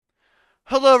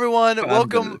Hello, everyone.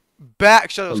 Welcome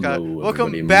back. Shut up, Skyler. Hello, Welcome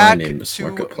everybody. back My name is to.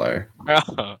 Markiplier.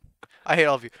 I hate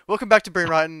all of you. Welcome back to Brain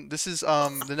Rotten. This is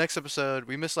the next episode.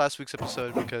 We missed last week's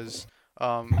episode because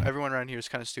everyone around here is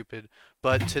kind of stupid.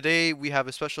 But today we have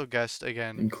a special guest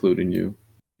again. Including you.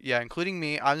 Yeah, including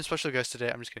me. I'm the special guest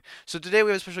today. I'm just kidding. So today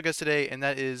we have a special guest today, and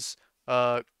that is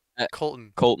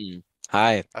Colton. Colton.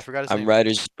 Hi. I forgot his I'm name.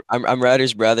 Ryder's. I'm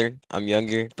Ryder's brother. I'm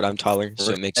younger, but I'm taller,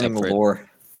 so it makes up for it.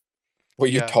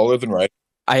 Wait, you're Yeah. taller than Ryder?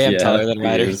 I am Yeah, taller than he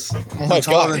Ryder. is. Oh I'm my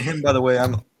taller god. than him, by the way.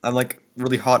 I'm like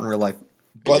really hot in real life.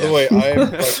 By the way, I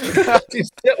am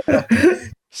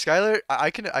Skyler, I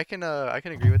can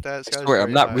agree with that. Skyler's swear, I'm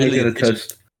very not high. really-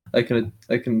 I can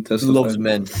He testify. loves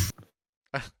men.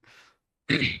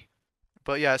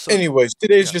 But yeah, so Anyways,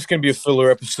 today's Yeah. just gonna be a filler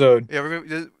episode. yeah,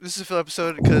 this is a full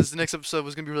episode because the next episode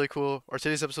was gonna be really cool, or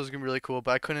today's episode was gonna be really cool,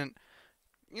 but I couldn't.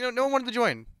 No one wanted to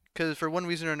join because for one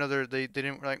reason or another they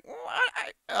didn't like.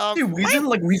 Hey, Weezer,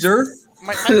 like Weezer?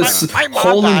 My mom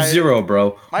Hole in died. zero,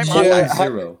 bro. My mom Hole Yeah, in died.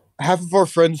 zero. Half of our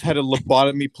friends had a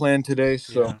lobotomy plan today,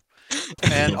 so Yeah.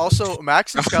 And also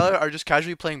Max and Skylar are just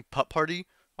casually playing Putt Party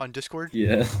on Discord.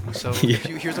 Yeah. So Yeah. if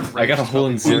you hear them, I got a rage, hole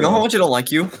in it's not- You know how zero. much I don't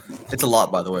like you? It's a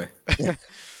lot, by the way.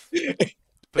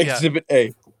 But yeah, Exhibit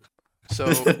A. so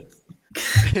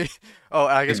oh,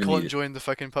 I guess Even Colton need it. joined the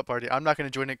fucking Putt Party. I'm not gonna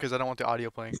join it because I don't want the audio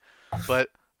playing. But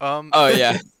Oh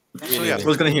yeah. So, yeah. I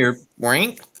was gonna hear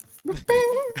wank. I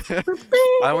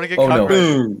don't want to get Oh, no. copyrighted.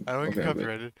 Boom. I don't want to get Okay, wait.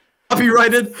 copyrighted.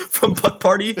 Copyrighted from Putt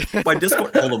Party by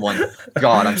Discord. Hold on one.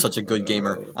 God, I'm such a good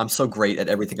gamer. I'm so great at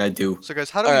everything I do. So guys,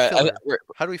 how do we Alright, fill her?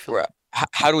 How do we fill her?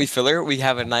 how do we fill her? We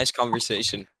have a nice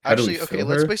conversation. How do we Actually, okay, fill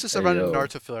let's her? base this Hey, around a yo.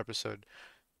 Naruto filler episode.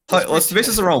 Let's base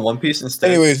this around One Piece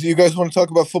instead. Anyways, you guys want to talk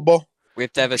about football? We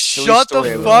have to have a silly Shut the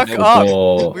story fuck about up.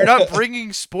 Oh. We're not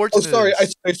bringing sports Oh, into sorry.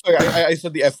 this. I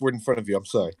said the F word in front of you. I'm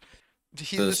sorry.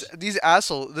 This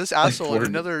asshole, and word.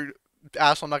 another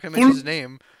asshole, I'm not gonna mention his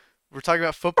name. We're talking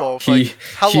about football for He- like,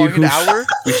 how he long, an who- hour?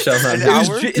 We shall not An It was,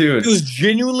 hour? Dude. it was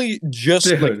genuinely just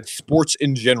like Dude. sports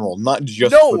in general, not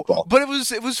just No, football. but it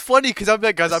was funny because I'm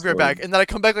like, guys, I'll be right Sorry. back, and then I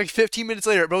come back like 15 minutes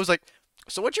later, bro was like,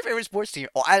 so what's your favorite sports team?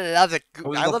 Oh, I love It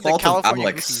was I the love the fault of California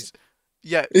Alex. Goofies.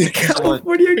 Yeah,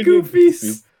 California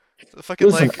Goofies. the fucking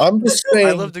Listen, like, I'm just saying.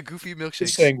 I love the goofy just milkshakes.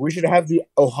 saying we should have the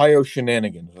Ohio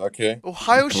shenanigans. Okay.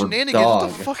 Ohio Or shenanigans.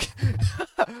 dog. What the fuck?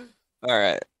 All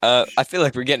right. I feel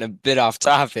like we're getting a bit off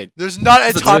topic. There's not a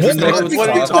That's a topic. different bro. topic. What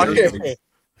are you talking Okay.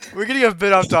 about? We're getting a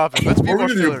bit off topic. Let's be We're more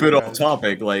gonna do filler, a bit off guys.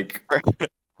 topic, like Uh,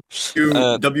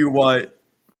 WYM.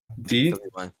 D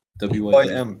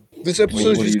W-Y-M. This episode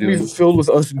What is are just you gonna be doing? filled with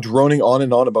us droning on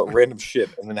and on about random shit,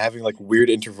 and then having like weird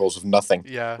intervals of nothing.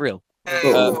 Yeah. Real. The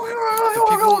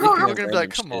people are gonna be like, Random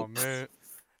come shit. on, man.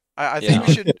 I think Yeah.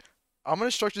 we should. I'm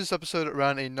gonna structure this episode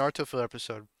around a Naruto filler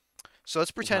episode. So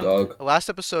let's pretend Dog. the last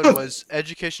episode was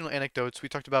educational anecdotes. We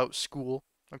talked about school.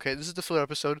 Okay, this is the filler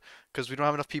episode because we don't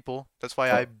have enough people. That's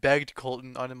why I begged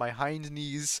Colton on my hind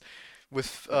knees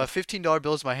with $15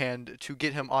 bills in my hand to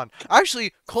get him on.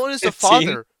 Actually, Colton is the 15?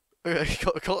 father.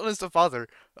 Colton is the father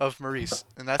of Maurice,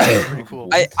 and that's pretty cool.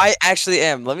 I actually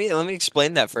am. Let me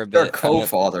explain that for a They're bit.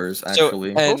 co-fathers, So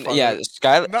actually. and yeah,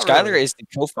 Co-father. Not Skyler really. is the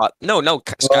co-father. No,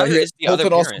 Skyler is the other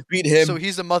Colton also parent. beat him. So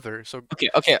he's the mother. So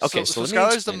Okay. So So, let me Skylar's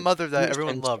the explain. mother that Let me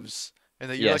everyone explain. loves, and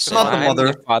that you're Yes, like the Not the father. I'm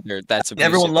mother. the father. That's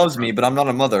Everyone abusive. loves me, but I'm not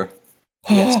a mother.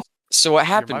 Yes. So what my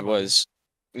happened mother. was,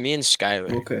 me and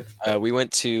Skylar, Okay. we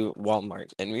went to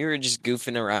Walmart and we were just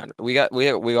goofing around. We got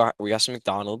some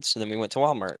McDonald's and then we went to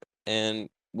Walmart and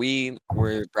we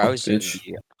were browsing bitch.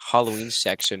 the Halloween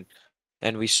section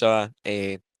and we saw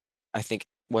I think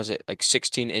was it like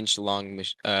 16-inch long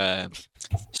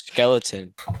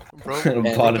skeleton. Bro, And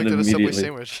bro bought it picked out a Subway immediately.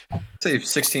 sandwich. Say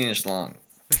 16-inch long.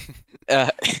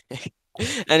 Uh,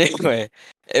 anyway,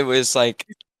 it was like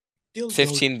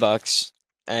 $15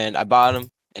 and I bought him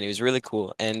and he was really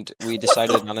cool and we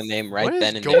decided on a name right What is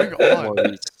then and going there. on?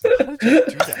 Maurice.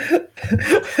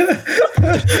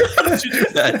 How did you do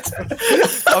that? How did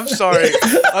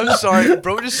you do that? I'm sorry.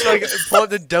 Bro just like pulled out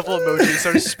the devil emoji and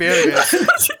started spamming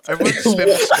it. Everyone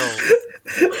spamming skull.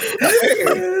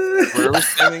 Where was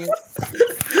spamming it?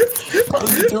 How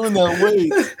are you doing that?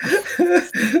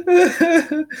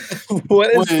 What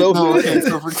is Wait, so no, good? okay,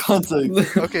 so for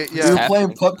context, Okay, we yeah. were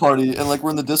playing Putt Party, and like we're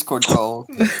in the Discord call,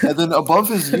 and then above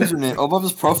his username, above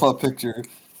his profile picture,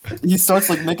 he starts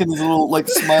like making these little like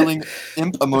smiling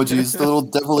imp emojis, the little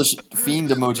devilish fiend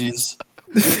emojis.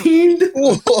 Fiend.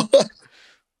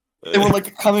 They were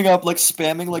like coming up, like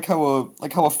spamming, like how a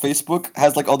Facebook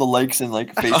has like all the likes and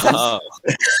like faces. Oh,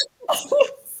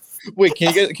 Wait,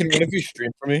 can one of you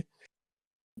stream for me?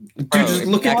 Dude, bro, just it's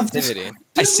look an at this. activity.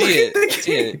 I see it. I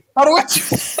see it. How do I do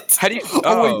that? How do you? Oh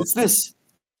Oh, wait, it's this.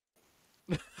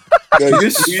 Can you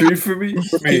stream for me?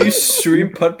 Can you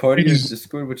stream Putt Party in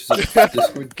Discord, which is a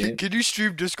Discord game? Can you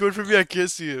stream Discord for me? I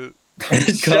can't see it.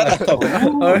 God.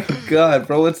 Oh my god,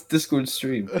 bro, let's Discord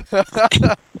stream.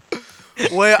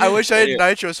 Wait, I wish I had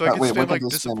Nitro so I could Wait, spam what like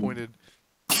did this spam? disappointed.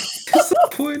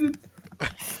 Disappointed.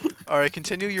 Alright,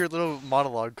 continue your little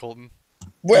monologue, Colton.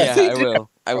 Yeah,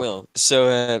 I will.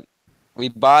 So we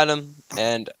bought him,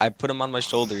 and I put him on my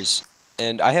shoulders,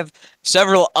 and I have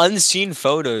several unseen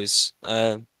photos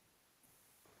of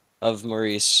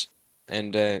Maurice,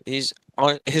 and he's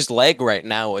on his leg right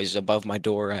now is above my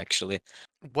door. Actually,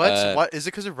 What? What? Is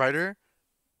it because of Ryder?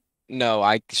 no,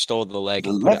 I stole the leg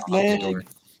The and put it left on the leg. door.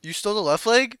 You stole the left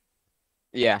leg?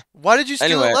 Yeah, Why did you steal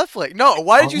the Anyway. left leg? No,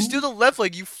 why did you steal the left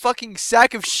leg, you fucking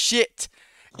sack of shit?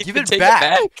 Give it Take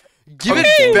back. Give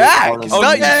Okay. it back. It's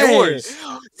not Okay. yours.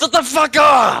 Shut the fuck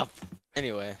up.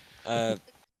 Anyway,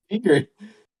 Angry.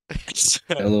 so,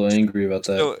 Hello, angry about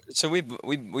that. so we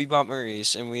bought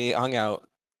Maurice and we hung out,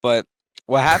 but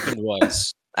what happened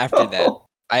was after that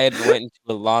I had went into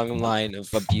a long line of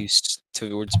abuse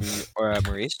towards me or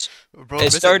Maurice. Bro, It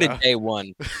miss started now. day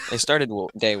one. It started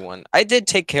day one. I did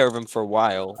take care of him for a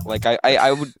while. Like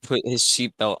I would put his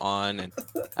seatbelt on and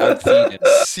I would feed him.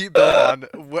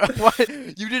 Seatbelt on. What?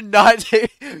 You did not.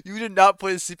 You did not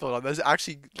put his seatbelt on. That's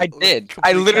actually. I like, did.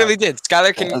 I complete literally cap. did.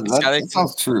 Skylar can. That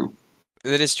sounds true.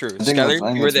 That is true. I think that's- I Skylar,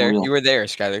 think you were that's there. real. You were there,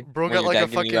 Skylar. Bro When got your like a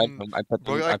dad gave me a ride fucking. home, I put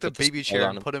Bro them- got I like the put this baby spell chair on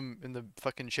and him. put him in the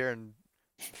fucking chair and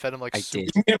fed him like I soup.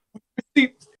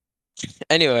 did.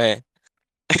 Anyway,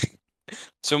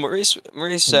 so Maurice,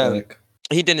 I'm back.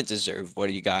 he didn't deserve what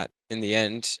he got in the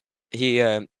end.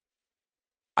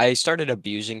 I started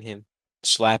abusing him,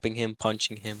 slapping him,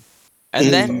 punching him, and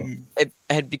then it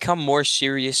had become more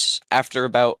serious after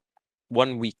about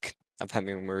 1 week of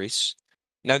having Maurice.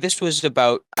 Now this was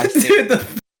about I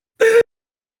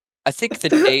think the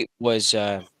date was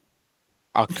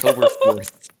October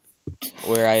 4th,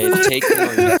 where I had taken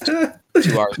Maurice to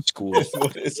our school. I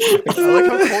like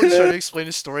how Colton's trying to explain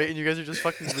his story and you guys are just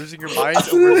fucking losing your minds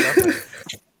over nothing.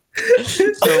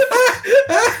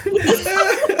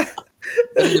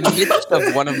 In the midst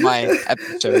of one of my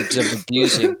episodes of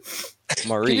abusing Can you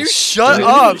Maurice, shut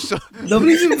up? So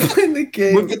Nobody's even playing the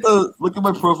game. Look at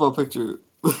my profile picture.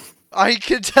 I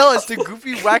can tell it's the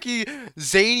goofy, wacky,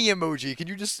 zany emoji. Can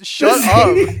you just shut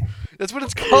up? That's what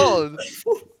it's called.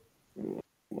 Oh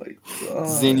my god.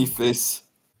 Zany face.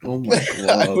 Oh my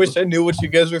I god. wish I knew what you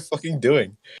guys were fucking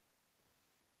doing.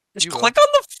 just You click on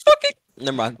the fucking.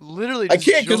 Never mind. Literally, I just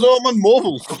can't because jump I'm on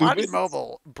mobile. on Stupid.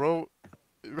 mobile, bro.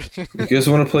 You guys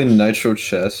want to play Nitro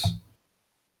Chess?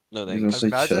 No You thanks. want to play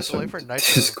Imagine chess only on for Nitro.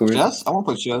 Discord? Chess? I want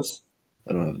to play chess.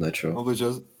 I don't have I Nitro. want to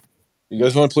play chess. You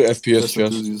guys want to play FPS Chess chess?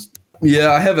 enthusiast.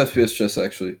 Yeah, I have FPS chess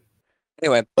actually.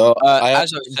 Anyway, I have as I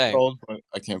was it saying, installed, but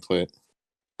I can't play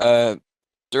it.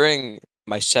 during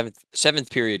my seventh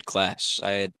period class,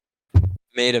 I had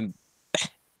made a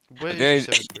What is Very- your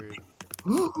 7th period?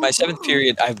 my 7th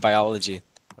period. I have biology,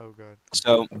 Oh god.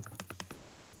 so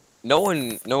no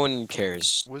one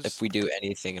cares Was- if we do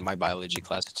anything in my biology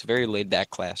class. It's a very laid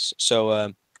back class.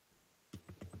 So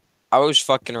I was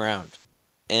fucking around,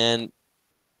 and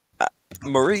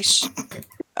Maurice,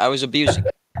 I was abusing.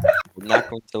 I'm not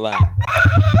going to lie.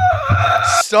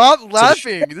 Stop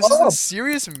laughing. This is a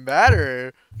serious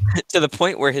matter. To the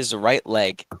point where his right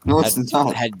leg No, it's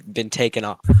not. had been taken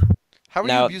off. How are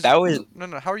Now, you abusing that him? was-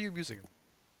 No, how are you abusing him?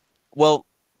 Well,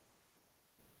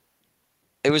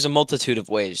 it was a multitude of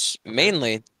ways.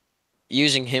 Mainly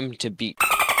using him to beat.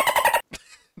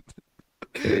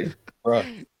 Okay.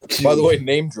 Bruh. By the way,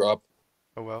 name drop.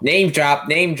 Oh well. Name drop.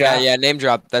 Yeah, name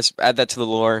drop. Add that to the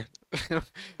lore.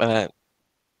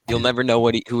 You'll never know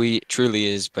who he truly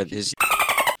is, but he's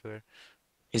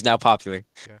now popular.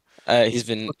 He's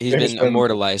been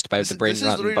immortalized by the Brain This is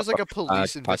Rotten literally just like a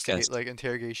police podcast.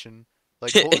 interrogation.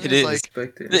 Like It Colton is.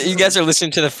 like You guys are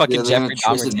listening to the fucking Yeah, they're gonna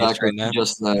Jeffrey trace Dahmer it tapes back right with now.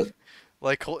 just that.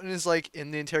 Like Colton is like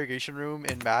in the interrogation room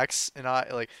and Max and I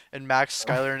like and Max,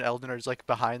 Skyler and Eldon are just like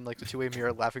behind like the two-way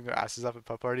mirror laughing their asses off at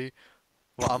Pup Party.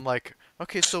 Well, I'm like,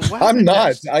 okay, so what I'm happened not.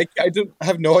 next? I don't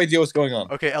have no idea what's going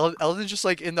on. Okay, Eldon's just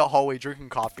like in the hallway drinking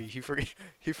coffee. He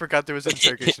forgot there was an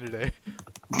interrogation today.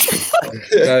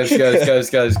 guys.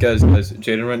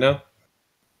 Jaiden right now.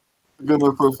 Look at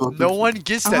my profile No picture. one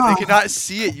gets that. They cannot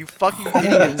see it. You fucking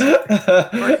idiots.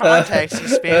 For context,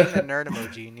 he's spamming the nerd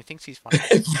emoji and he thinks he's funny.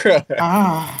 Bruh.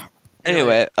 Ah.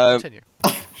 Anyway, Continue.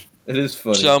 It is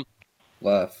funny. so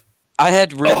Laugh. I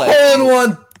had realized. Hole in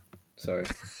one. Sorry.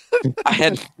 I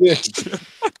had.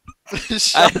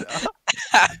 Shut up.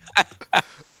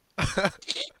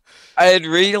 I had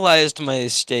realized my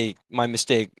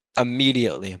mistake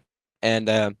immediately,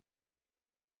 and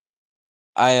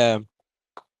I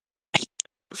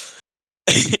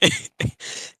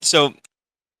so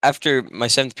after my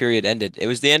 7th period ended, it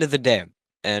was the end of the day,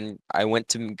 and I went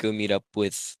to go meet up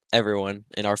with everyone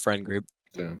in our friend group,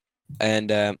 Yeah.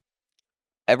 and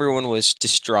everyone was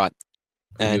distraught,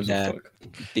 Who gives and a fuck?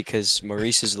 because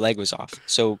Maurice's leg was off.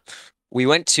 So we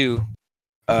went to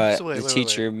So wait, the wait.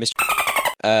 teacher, Mr.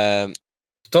 Um,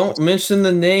 Don't mention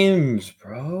the names,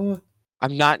 bro.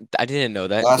 I'm not. I didn't know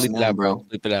that. Last Bleep it name, out, bro. bro.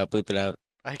 Bleep it out. Bleep it out.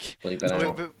 I can't. Like that.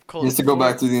 Wait, but He Colton, has to go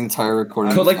before- back through the entire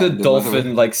recording. Put like the By way.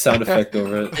 dolphin like sound effect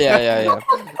over it. Yeah.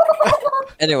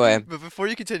 Anyway, But before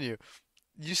you continue,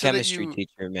 you said chemistry that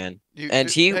teacher, man. you And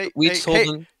we told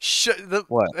him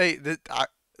what? Hey,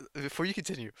 before you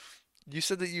continue, you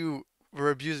said that you were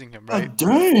abusing him, Oh, right?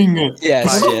 dang!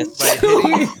 Yes, by,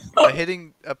 yes. by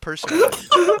hitting a person.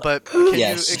 But can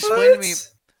Yes. you explain to me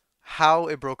how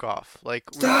it broke off? Like,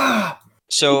 Stop.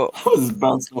 So I was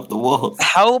bouncing off the walls.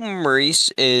 how Maurice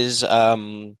is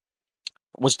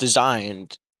was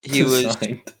designed. He was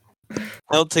Designed.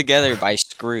 held together by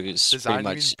screws, pretty designed, you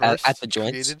mean much burst, at the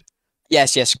joints. created?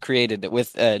 Yes, created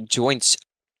with joints,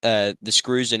 the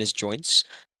screws in his joints,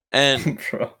 and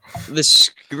Bro. the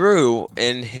screw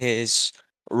in his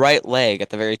right leg at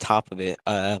the very top of it.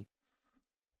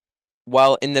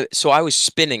 So I was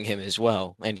spinning him as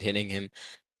well and hitting him,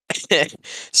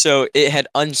 so it had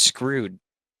unscrewed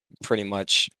pretty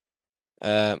much,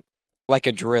 like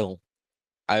a drill.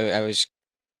 I was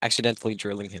accidentally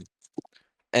drilling him,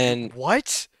 and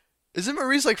What? Isn't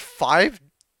Maurice like 5?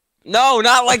 no,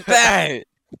 not like that.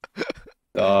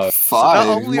 Dog. So not Five.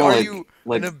 only more are like, you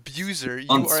like an abuser, you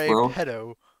months, are a bro.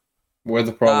 pedo. Where's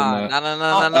the problem Nah, at? no,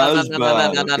 Not as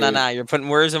bad, okay. You're putting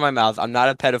words in my mouth. I'm not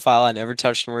a pedophile. I never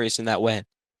touched Maurice in that way.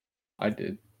 I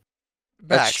did.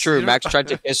 That's Max, true. you Max don't- tried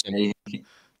to kiss him. Hey,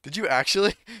 Did you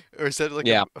actually? Or is that like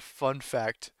Yeah. a fun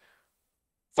fact?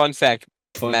 Fun fact: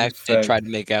 Fun Max did fact. try to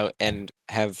make out and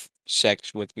have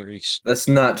sex with Maurice. That's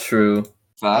not true.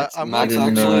 fact, I'm Max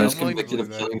willing to- actually I'm was willing to convicted of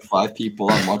believe that. killing 5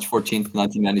 people on March 14th,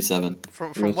 1997.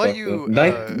 From Real what talk, you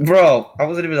though. Bro, I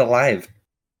wasn't even alive.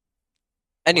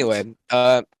 Anyway,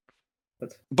 What?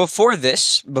 before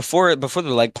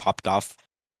the leg popped off,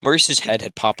 Maurice's head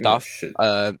had popped Oh, off. shit.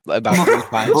 About 3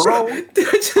 times. Bro, Did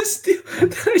I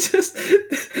just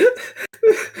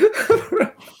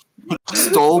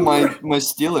stole my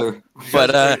stealer. you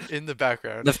But, guys are in the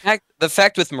background. The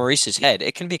fact with Maurice's head,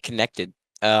 it can be connected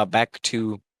back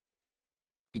to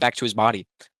his body,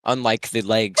 unlike the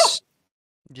legs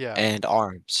Yeah. and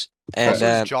arms. And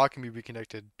Also, his jaw can be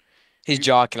reconnected. his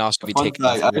jaw can also be Fun taken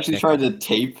off. fact, I and actually reconnected. tried to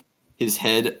tape his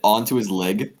head onto his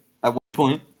leg at one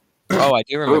point. Oh, I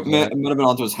do Or remember. it might have been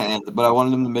onto his hand, but I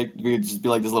wanted him to just be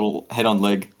like this little head on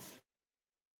leg.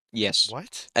 Yes.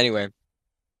 What? Anyway,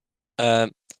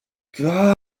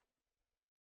 God.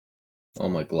 Oh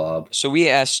my glob. so we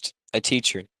asked a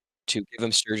teacher to give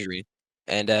him surgery,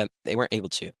 and they weren't able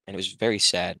to, and it was very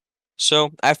sad.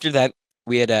 So after that,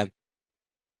 we had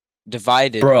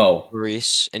divided Bro.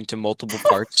 Maurice into multiple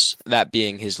parts, that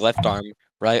being his left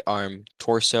arm,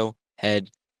 torso, head,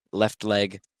 left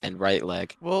leg, and right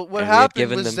leg. Well, what And we had happened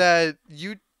given was them-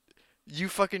 that you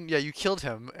fucking you killed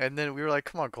him, and then we were like,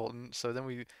 come on, Colton. So then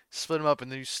we split him up,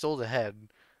 and then you stole the head.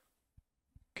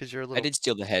 Cause you're a I little. did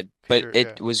steal the head, but You're- it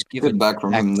yeah. was Good given back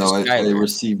from back him to though. I Skyler.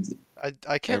 received. I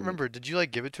can't and- remember. Did you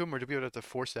like give it to him, or did we have to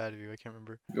force it out of you? I can't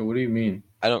remember. Yo, what do you mean?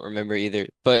 I don't remember either.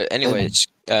 But anyways,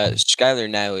 Skyler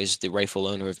now is the rightful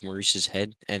owner of Maurice's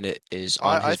head, and it is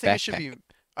on I his think backpack. it should be.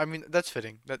 I mean, that's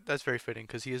fitting. That's very fitting,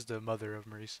 because he is the mother of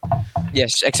Maurice.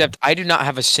 Yes, except I do not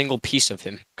have a single piece of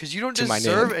him. Because you don't To my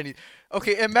deserve name. any.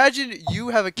 Okay, imagine you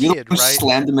have a You kid, know, right?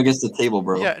 slammed him against the table,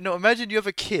 bro. Yeah, no. Imagine you have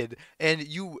a kid and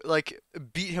you like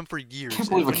beat him for years. I can't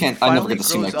believe and I when he can't. I never finally get to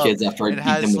see my grows up kids after I and beat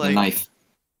has, him with a like- knife.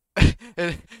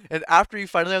 and after he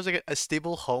finally has like a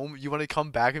stable home, you want to come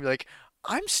back and be like,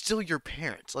 I'm still your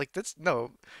parent. Like that's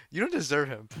no, you don't deserve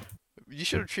him. You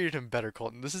should have treated him better,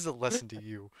 Colton. This is a lesson to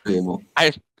you. Table.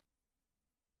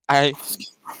 I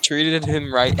treated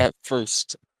him right at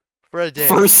first. For a day.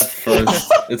 First,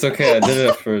 First. It's okay, I did it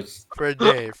at first. For a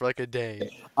day. For like a day.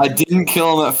 I didn't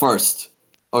kill him at first.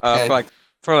 Okay.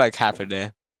 For like half a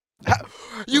day.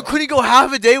 You couldn't go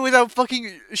half a day without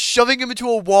fucking shoving him into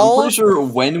a I'm wall? pretty sure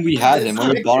when we had him, when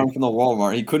we bought him from the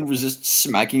Walmart, he couldn't resist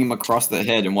smacking him across the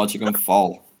head and watching him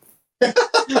fall.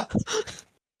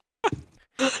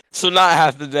 So not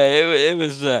half the day. It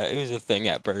was a thing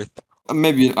at birth.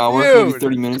 Maybe an hour, maybe Dude.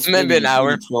 30 minutes, Maybe an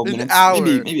hour. 12 An minutes, hour.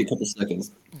 maybe a couple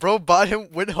seconds. Bro bought him,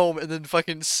 went home, and then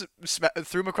fucking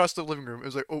threw him across the living room. It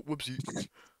was like, oh, whoopsie.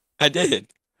 I did.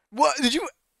 What? Did you?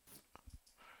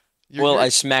 Well, I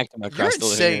smacked him across You're the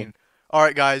living room. insane. All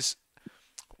right, guys.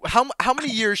 How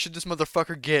many years should this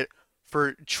motherfucker get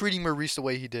for treating Maurice the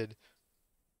way he did?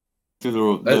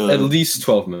 Through At the least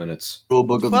 12 minutes. rule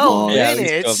book of 12 laws, Yeah, at least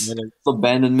 12 minutes. minutes.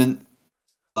 abandonment.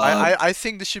 I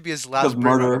think this should be his last brain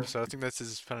rot murder. episode. I think that's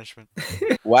his punishment.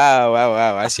 Wow.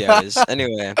 I see how it is.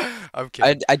 Anyway, I'm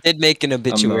kidding. I did make an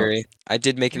obituary. I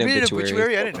did make an You made an obituary.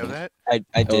 obituary? I didn't know that.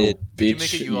 I did. Did you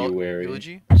make a Obituary.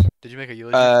 eulogy? Did you make a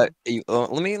eulogy?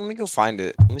 Let me go find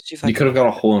it. Let me see if I You can. could have got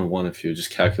a hole in one if you just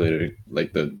calculated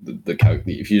like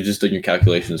if you just done your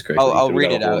calculations correctly. you I'll could've read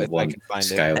got it a hole out in if I one. can find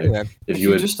it. Skyler. Anyway, If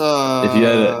you had, just if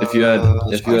you had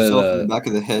shot yourself in the back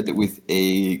of the head with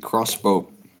a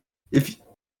crossbow. if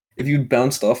you'd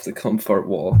bounced off the comfort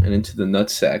wall and into the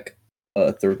nutsack,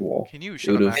 third wall, Can you it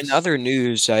shut up, would've Max? in other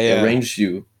news, I arranged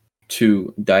you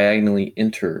to diagonally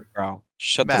enter. bro,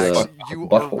 shut the Max, fuck. you are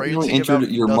butthole. You only ranting injured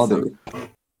about your nothing. mother.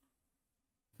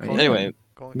 Anyway,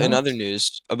 Colton, in other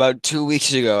news, about 2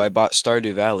 weeks ago, I bought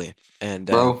Stardew Valley, and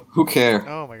Bro, who care?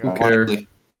 Oh my Who god. cares? Honestly.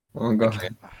 Oh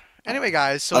god. Anyway,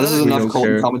 guys, so This is We enough don't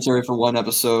Colton care. commentary for one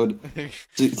episode.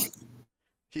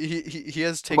 he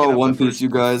has taken About up One the Piece, first you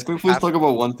guys. Can we please half- talk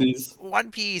about One Piece?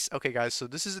 One Piece. Okay, guys, so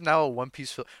this is now a One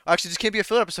Piece filler. Actually, this can't be a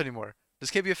filler episode anymore.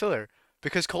 This can't be a filler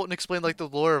because Colton explained like the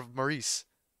lore of Maurice.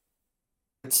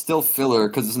 It's still filler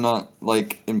because it's not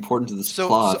like important to the So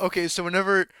plot. okay, so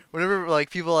whenever like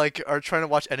people like are trying to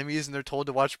watch enemies and they're told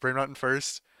to watch Brain Rotten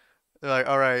first, they're like,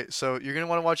 all right, so you're gonna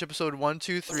want to watch episode 1,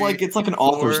 2, 3. It's like an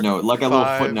author's 4, note, like a little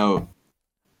 5. footnote.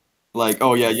 Like,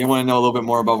 oh yeah, you want to know a little bit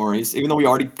more about Maurice, even though we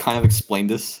already kind of explained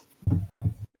this.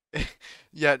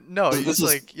 Yeah, no, This it's is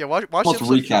like watch the almost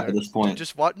episode recap further. at this point.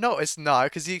 Just watch. No, it's not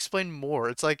because he explained more.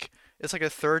 It's like a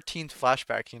 13th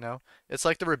flashback. You know, it's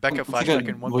like the Rebecca It's like flashback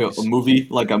in One wait, Piece. a movie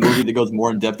that goes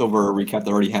more in depth over a recap that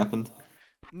already happened.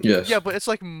 Yes. Yeah, but it's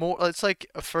like more. It's like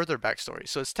a further backstory.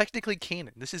 So it's technically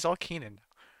canon. This is all canon.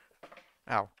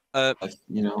 Ow.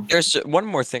 You know, there's one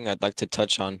more thing I'd like to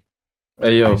touch on.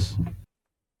 Hey yo.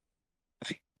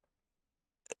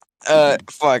 Nice.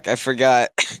 Fuck, I forgot.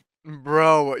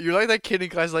 Bro, you're like that kid in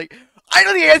class. Like, I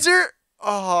know the answer.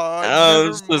 Oh, Oh, never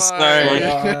I'm so sorry. mind.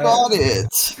 got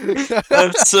it.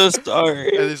 I'm so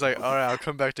sorry. And he's like, all right, I'll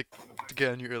come back to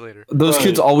get on you later. Those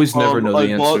kids always never know I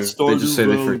the bought answer. They just say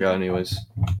they Stardew forgot anyways.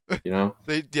 You know?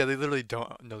 They literally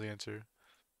don't know the answer.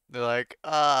 They're like,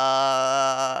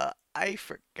 I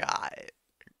forgot.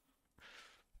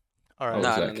 All right. Oh,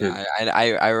 No, that no, kid. no.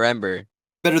 I remember.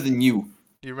 Better than you.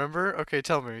 Do you remember? Okay,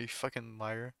 tell me, you fucking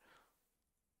liar.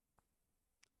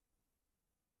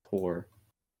 Poor.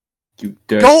 You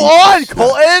dare Go on, piece of-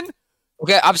 Colton!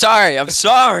 Okay, I'm sorry. I'm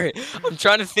sorry. I'm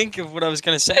trying to think of what I was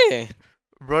gonna say.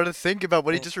 Bro, to think about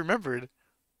what he just remembered.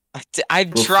 I'm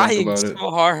We'll think trying about so it.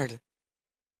 hard.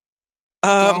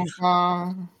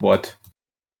 What?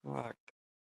 Fuck.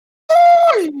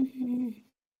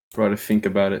 Bro, to think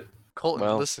about it. Colton,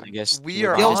 Well, listen, I guess we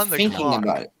we're are both on the thinking clock.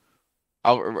 about it.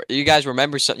 You guys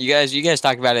remember something? You guys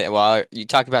talk about it while you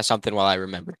talk about something while I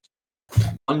remember.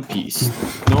 One Piece.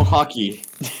 No hockey.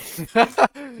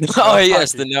 Oh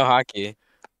yes, the no hockey.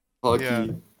 Hockey. Yeah.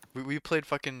 We played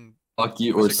fucking.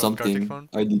 Hockey What's or it called, Gartic something. Phone?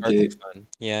 IDK. Perfect fun.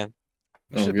 Yeah. we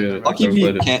Oh, should've been good. doing Hockey Never beat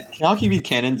played it. can hockey beat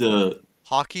canon to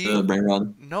hockey. the brain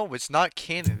run. No, it's not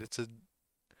canon. It's a.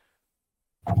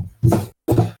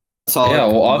 Saw Yeah,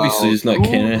 well, obviously about it's not who-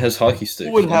 canon. It has hockey sticks.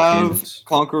 Who would not have cannons.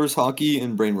 Conqueror's hockey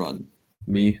and brain run?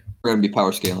 Me. We're gonna be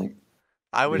power scaling.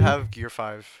 I would Yeah. have Gear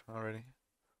 5 already.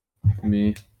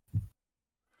 Me.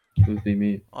 It would be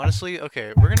me. Honestly,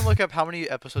 okay, we're gonna look up how many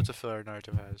episodes of filler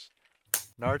Naruto has.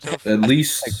 Naruto. At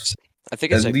least. I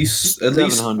think it's At like least.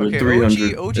 700. Okay,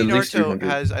 300. OG At least Naruto 300.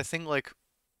 has, I think, like,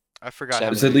 I forgot. How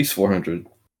Seven. It's at many. least 400.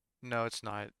 No, it's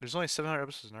not. There's only 700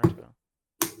 episodes of Naruto.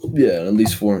 Yeah, at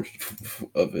least 400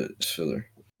 of it is filler.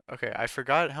 Okay, I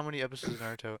forgot how many episodes of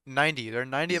Naruto. 90. There are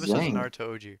 90 episodes Dang. of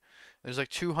Naruto OG. There's like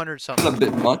 200 Isn't something. that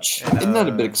a bit much? And, Isn't that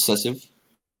a bit excessive?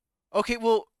 Okay,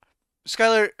 well,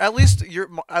 Skyler, at least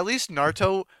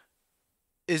Naruto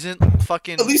isn't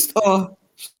fucking At least Did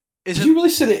isn't you really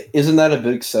say that? Isn't that a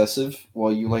bit excessive?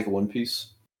 While you like One Piece?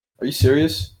 Are you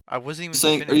serious? I wasn't even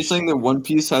saying are you finished. saying that One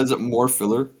Piece has more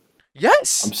filler?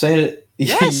 Yes, I'm saying it.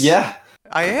 Yes. Yeah.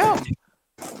 I am.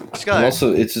 And Skyler,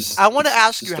 also, it's just. I want to it's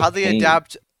ask just you a how they pain.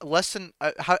 adapt less than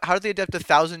how do they adapt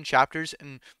 1,000 chapters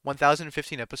in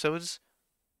 1,015 episodes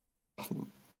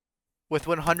with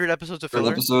 100 episodes of For an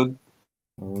filler? episode?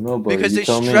 I don't know, buddy. Because you they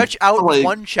tell me. stretch out Like,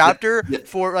 one chapter yeah.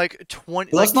 for like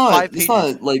 20, That's like 5 not. pages. It's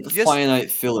not like Yes.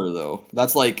 finite filler though.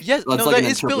 That's like. Yes, That's no, like that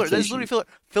an is filler. That is literally interpretation. filler.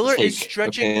 Filler is Take,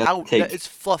 stretching okay, out. take. It's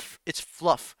fluff. It's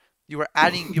fluff. You are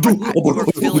adding. You are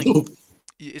filling.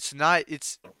 It's not.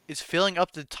 It's filling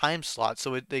up the time slot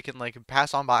so they can like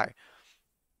pass on by.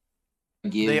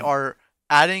 They are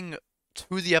adding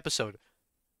to the episode.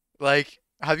 Like,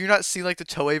 have you not seen like the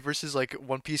Toei versus like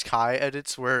One Piece Kai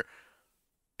edits where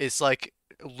it's like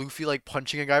Luffy like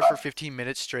punching a guy for 15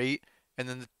 minutes straight, and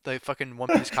then the fucking One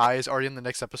Piece Kai is already in the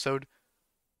next episode?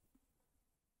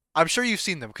 I'm sure you've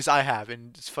seen them because I have,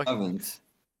 and it's fucking. Haven't.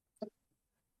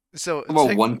 So What about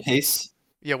take- One Piece?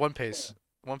 Yeah, One Piece.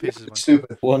 One Piece is one.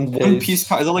 Stupid. One One Piece. Piece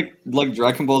Kai, is that like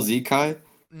Dragon Ball Z Kai?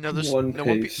 No, there's One no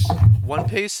Piece. One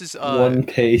Piece is One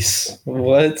Piece.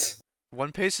 What?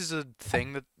 One Piece is a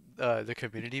thing that the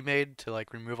community made to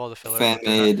like remove all the filler. Fan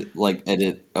made like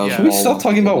edit. Of Yeah. Can we all stop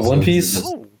talking about One episodes. Piece?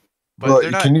 No, but Bro,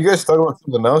 they're not. can you guys talk about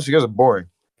something else? You guys are boring.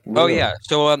 Oh yeah.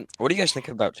 So what do you guys think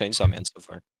about Chainsaw Man so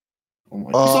far? Oh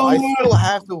my I still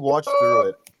have to watch through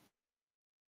it.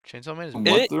 Chainsaw Man is What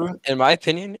It- through it? In my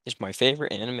opinion, it's my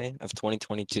favorite anime of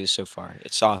 2022 so far.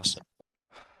 It's awesome.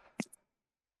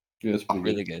 Yeah, it's pretty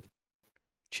Really good.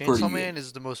 good. Chainsaw pretty Man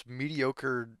is the most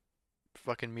mediocre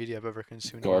fucking media I've ever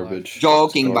consumed. Garbage.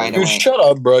 Joking, by the Dude, way. shut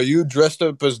up, bro. You dressed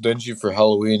up as Denji for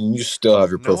Halloween, and you still have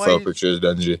your No, profile I- picture as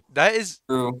Denji. That is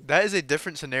True. a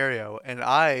different scenario, and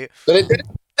I That is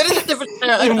a different.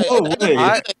 In what way?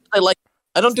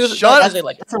 I don't do Shut up.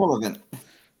 That's irrelevant.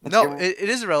 That's no, irrelevant. it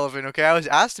is irrelevant. Okay, I was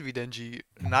asked to be Denji,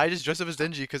 and I just dressed up as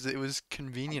Denji because it was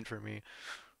convenient for me.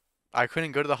 I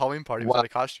couldn't go to the Halloween party without a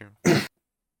costume. Yeah,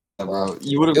 bro.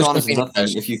 You would have It's gone as convenient, nothing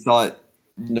guys. if you thought.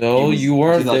 No, You- you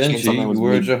weren't you thought Chainsaw Man Denji. was You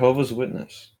were a weak. Jehovah's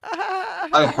Witness.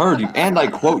 I heard you, and I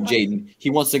quote Jaden. He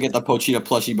wants to get the Pochita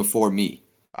plushie before me.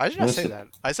 I did not say Listen. that.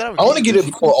 I said I would. I want to keep get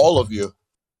it before all of you.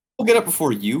 We'll get it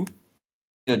before you.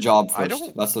 Get a job I first.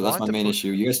 don't That's want my the main po- issue.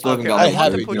 You guys still haven't Okay, got I I like, want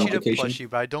have the it. your Pochita application. plushie,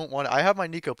 but I don't want. I have my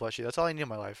Nico plushie. That's all I need in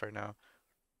my life right now.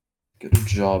 Get a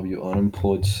job, you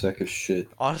unemployed sack of shit.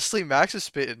 Honestly, Max is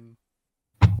spitting.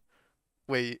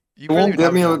 Wait, you They won't barely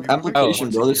get me have a an job. You work application,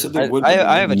 once bro. a They year. said they would.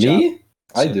 I have a job. Me?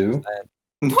 I So- do.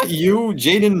 Not you,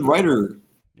 Jaden Ryder.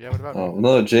 Yeah, what about me? Oh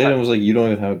no, Jaden was like, you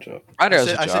don't even have a job. Ryder has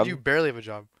a I said job. you barely have a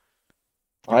job.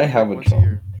 I have a Once job.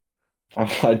 year.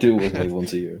 I do work like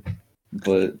once a year,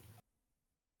 but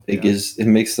it Yeah. it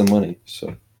makes the money.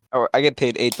 So Oh, I get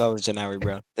paid $8 an hour,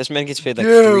 bro. This man gets paid like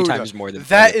Dude, 3 times more than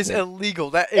That I get is paid. illegal.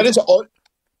 That That is. is all.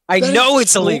 I that know is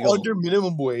it's so illegal. under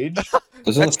minimum wage.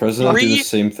 doesn't That's the president do three- the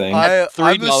same thing? I'm a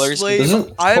 $3 slave.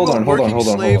 Doesn't- I'm hold a on, hold on, working hold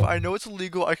on, slave. hold on. I know it's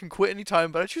illegal. I can quit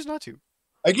anytime, but I choose not to.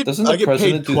 I get. Doesn't I the get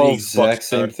president paid do the 12 exact bucks,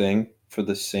 same sir. thing for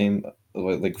the same,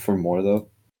 like for more though?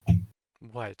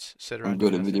 What? Sit around. I'm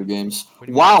good do at video nothing. games. What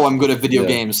do you Wow, mean? I'm good at video Yeah.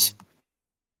 games.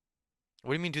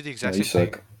 What do you mean do the No, exact you same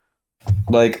thing? suck.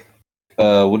 Like,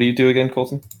 what do you do again,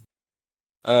 Colton?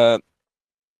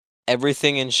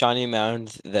 Everything in Shawnee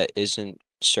Mound that isn't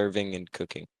serving and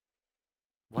cooking.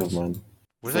 What? Never mind.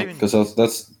 What does that even? Because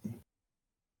that's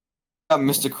Got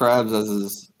Mr.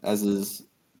 Krabs as his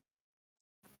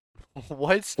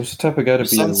What? what's the type of guy to be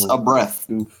sense of breath.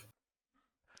 goof.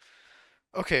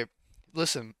 Okay,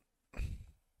 listen.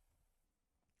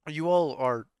 You all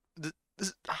are.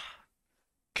 This,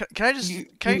 can I just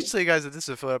can I just say, guys, that this is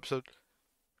a filler episode?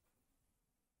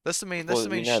 That's the main. That's Well, the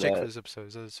main we know shtick for that. this episode.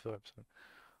 Is that it's a filler episode.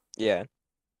 Yeah.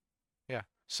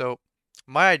 So,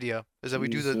 my idea is that we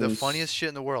do the Jesus. funniest shit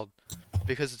in the world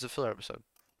because it's a filler episode.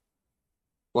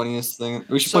 Funniest thing.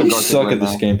 We should So play you You Gartic suck right at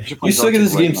this now. game. We should play You suck at Gartic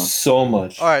this right game now. so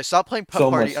much. All right, stop playing Putt So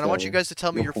Party, much and I want you better. guys to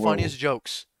tell me You're your horrible. funniest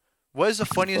jokes. What is the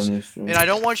funniest? And I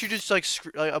don't want you to just like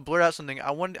blurt out something.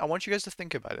 I want you guys to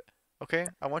think about it. Okay?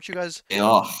 I want you guys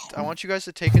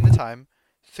to take in the time,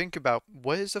 think about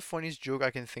what is the funniest joke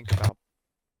I can think about.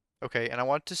 Okay, and I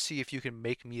want to see if you can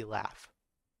make me laugh.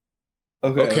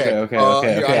 Okay. Okay, I got one.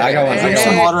 hey, I got hey, one.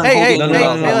 some water and hey, hold hey, it No, hey, no, hey,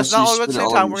 no, no, let's not all go at the Spit same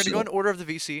all time. over We're gonna shit. go in order of the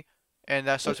VC, and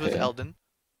that starts with Okay. Eldon.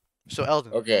 So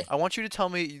Eldon, Okay. I want you to tell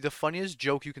me the funniest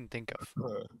joke you can think of.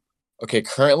 Okay.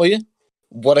 Currently,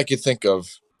 what I could think of.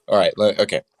 All right.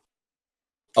 Okay.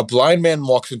 A blind man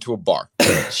walks into a bar,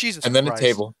 Jesus and then Christ. a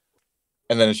table,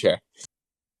 and then a chair.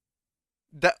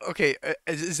 That okay?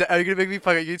 Is that, are you gonna make me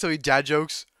fucking? You gonna tell me dad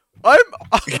jokes?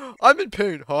 I'm in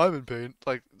pain. Oh, I'm in pain.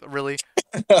 Like really?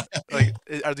 Like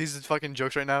are these the fucking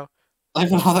jokes right now? I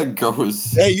don't know how that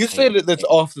goes. Hey, you said it. That's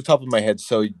off the top of my head.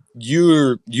 So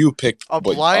you picked A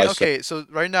what blind. I said. Okay, so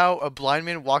right now a blind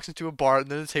man walks into a bar and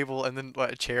then a table and then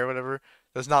what, a chair or whatever.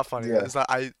 That's not funny. Yeah. That's not.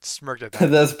 I smirked at that.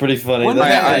 That's pretty funny. One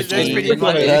That's man- pretty That's funny. pretty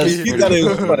funny. That's You pretty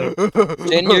thought it was funny.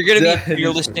 Jen, you're gonna That be tier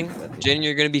is listing. pretty funny. Jen,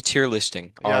 you're gonna be tier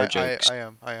listing all Yeah, our jokes. I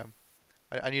am.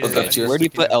 I need Okay, to. where do you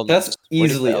put Eldon? That's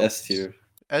easily S tier.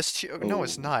 S tier? No,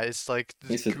 it's Oh. not. It's like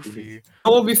He it's said goofy. You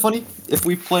know what would be funny? If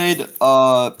we played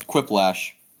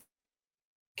Quiplash.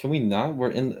 Can we not?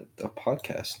 We're in a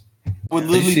podcast. Would Yeah. Did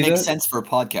you literally see make that? sense for a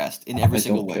podcast in every I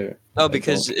single don't way. care. No, I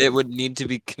because don't it would need to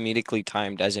be comedically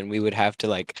timed, as in we would have to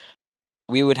like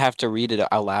we would have to read it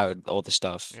out loud, all the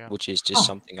stuff, Yeah. which is just Oh.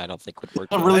 something I don't think would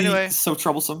work. Not well. really Anyway. so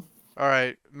troublesome. All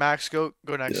right, Max, go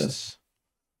next.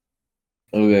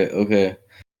 Okay.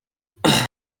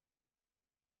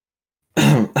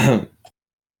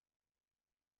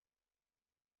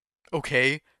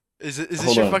 Okay, is this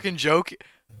Hold your on. fucking joke?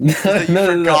 No, That you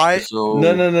forgot? So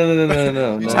no.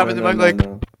 You no, tapping the no, mic no, like,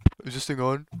 no. is this thing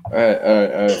on? Alright.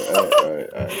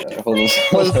 Hold on.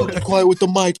 Motherfucker, quiet with the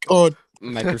mic on.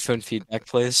 Microphone feedback,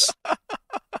 please.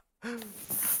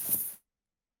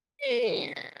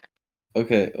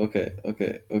 Okay.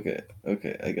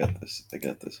 I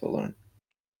got this. Hold on.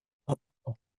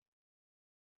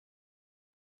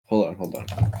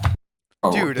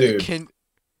 Oh, Dude, dude. can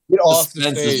Get off the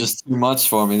suspense is stage. just too much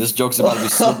for me. This joke's about to be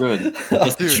so good.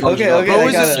 It's Dude, charging Okay, up. bro I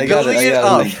is got just it. building it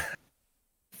up.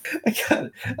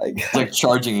 It's like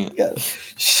charging it.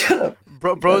 Shut up.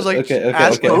 Bro's like Okay.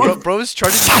 bro's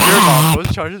charging the spirit bomb.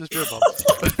 Bro's charging the spirit bomb.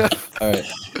 Alright.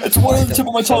 It's one on the tip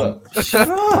of my tongue. Shut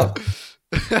up.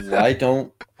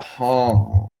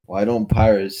 Why don't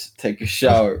pirates take a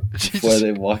shower before Jesus.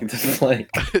 they walk into the plank?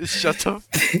 Shut up.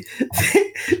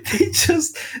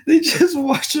 they just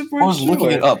wash it for I was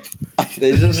looking it up.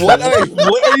 They just What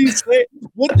are you saying?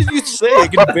 What did you say? I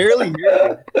can barely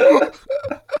hear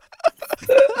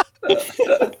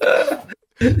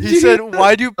He said,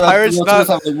 "Why do pirates not?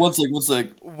 One sec.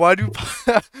 Why do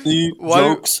The Why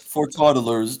do- jokes for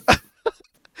toddlers.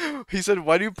 he said,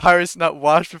 why do pirates not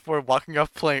wash before walking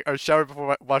off plank or shower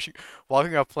before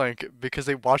walking off plank? Because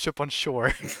they wash up on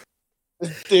shore." you.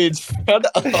 Dude, shut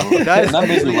up. That's That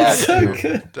made me laugh. so too.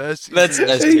 good. That's That's true.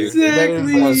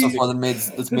 Exactly. One so far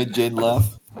that's made Jaiden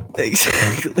laugh.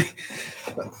 Exactly.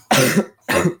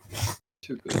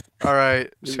 Too good. all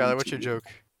right, Skyler. What's your joke?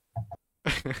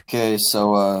 Okay,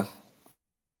 so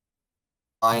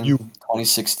mine You.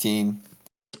 2016.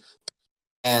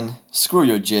 And screw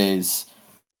your Jays.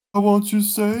 I want you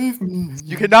save me.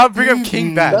 You cannot bring up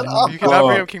King Batch. Shut up. You cannot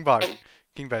bring up King Bach.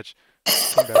 King Batch.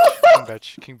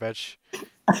 King Batch.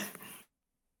 I don't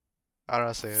know how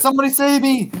to say it. Somebody save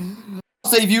me.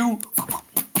 I'll save you.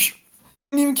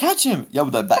 Didn't even catch him. Yeah,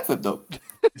 with that backflip though.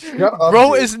 Shut up,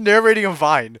 Bro dude. is narrating a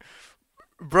Vine.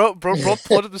 Bro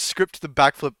pulled up the script to the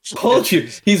backflip. Told you,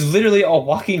 he's literally a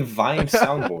walking Vine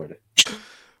soundboard.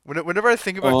 Whenever I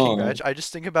think about King Oh. Batch, I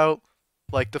just think about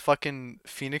like the fucking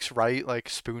Phoenix Wright like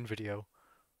spoon video.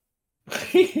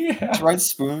 Yeah. Right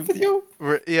spoon video?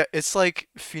 Where yeah, it's like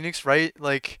Phoenix Wright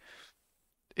like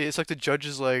it's like the judge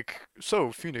is like,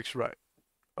 so Phoenix Wright,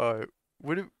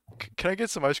 can I get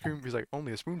some ice cream? He's like,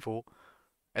 only a spoonful,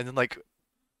 and then like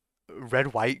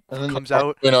Red White And then comes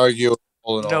out. and argue.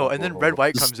 No, and then Red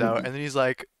White The comes out, spoon. and then he's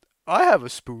like, I have a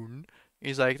spoon.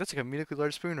 He's like, that's a comedically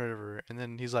large spoon or whatever. And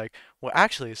then he's like, well,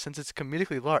 actually, since it's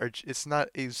comedically large, it's not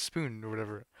a spoon or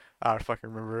whatever. I don't fucking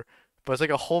remember. But it's like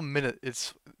a whole minute.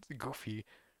 It's goofy.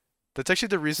 That's actually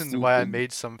the reason why I Stupid.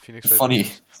 made some Phoenix Wright Funny.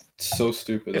 videos. So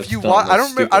stupid. If That's you dumb. want,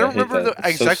 That's stupid. I don't hate remember that. the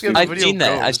That's so exactly how the stupid. I've video seen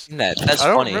that. I've goes. seen that. That's I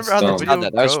don't funny. remember how the Dumb. video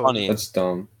That was goes. funny. That's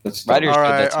dumb. That's dumb. Ryder showed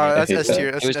that to me. Alright, I that's hate S that. tier.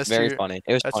 It That's was an S very tier. funny.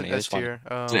 It was That's funny. an It S was funny. tier.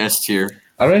 It's an S tier.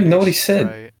 I don't even know what he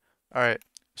said. Alright.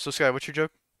 So Sky, what's your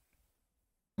joke?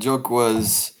 Joke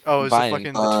was Oh, it's the Vine.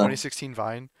 fucking the 2016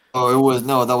 Vine. it was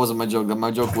no, that wasn't my joke.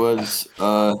 My joke was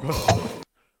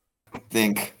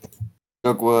think.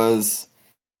 Joke was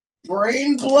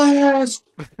Brain blast.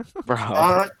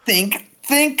 Bro. think.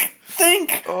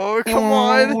 Oh, come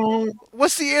on.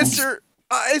 What's the answer?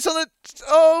 It's on the.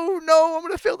 Oh no, I'm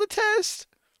gonna fail the test.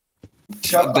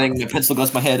 Bang, my pencil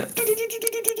against my head.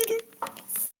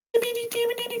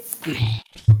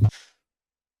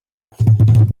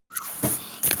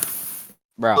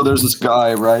 Bro. So there's this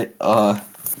guy, right?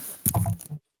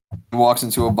 He walks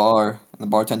into a bar, and the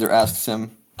bartender asks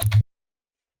him,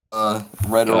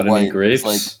 red or Got any white? grapes?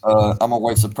 He's like, I'm a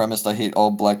white supremacist. I hate all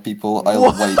black people. I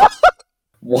love white.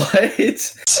 What?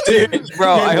 Dude,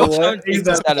 Bro, I hope what someone is takes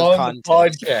this that out of on the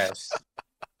context. podcast?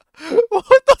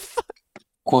 What the fuck?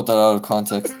 Quote that out of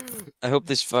context. I hope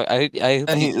this. I hope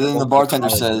And these then the people bartender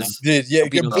take knowledge says, Dude, yeah,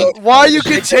 Hope you don't bro, get- Why are you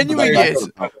continuing it?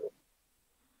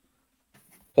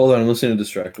 Hold on, I'm listening to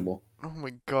Distractable. Oh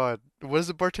my god. What does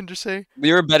the bartender say? now.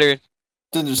 You're better.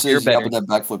 bartender You're says, yeah, better. with that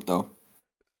backflip though.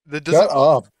 That shut doesn't.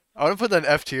 up. I want to put that in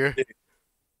F tier.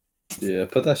 Yeah,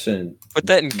 put that shit in. Put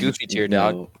that in goofy tier,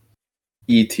 dog. No.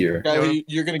 E tier. Guy,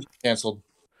 you're gonna get canceled.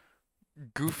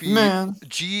 Goofy. Man.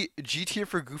 G tier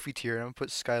for goofy tier. I'm gonna put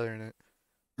Skyler in it.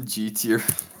 G tier.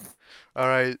 All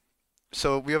right.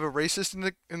 So we have a racist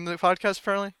in the podcast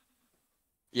apparently.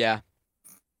 Yeah.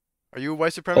 Are you a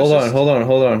white supremacist? Hold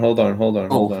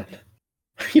on.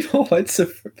 You know white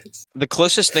supremacy. The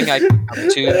closest thing I can come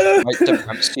to white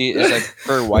supremacy is like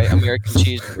for white American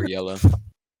cheese or yellow.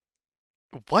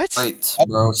 What? Right,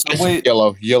 bro. Subway.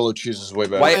 Yellow. Yellow cheese is way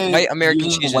better. White American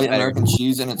uses cheese is white better. American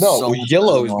cheese, and it's No, so much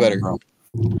yellow better is than better. normal,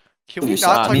 bro. Can we not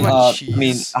I talk mean, about I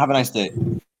mean, cheese? have a nice day.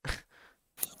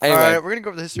 Anyway, Alright, we're gonna go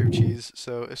over the history of cheese.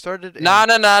 So it started in...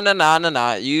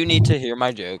 nah. You need to hear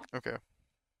my joke. Okay.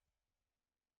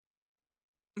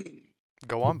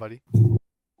 Go on, buddy.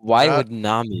 Why That- would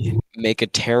Nami make a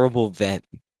terrible vet?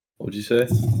 What'd you say?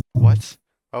 What?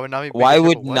 Why would Nami make a Why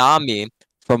would terrible what? Nami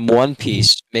from One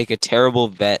Piece make a terrible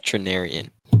veterinarian?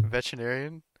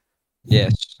 Veterinarian?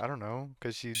 Yes. I don't know,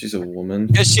 because she's... She's a woman.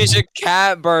 Because she's a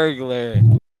cat burglar.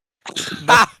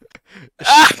 No.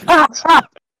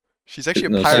 She's actually a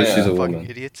No, pirate, she's you a fucking woman.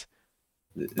 idiot.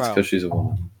 It's Bro. because she's a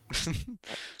woman.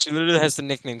 She literally has the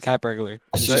nickname cat burglar.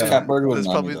 It's That- just cat burger with That's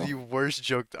Nami, probably though. the worst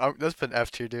joke. That's been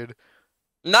F tier, dude.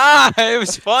 Nah, it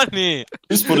was funny.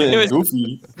 Just put it It in was-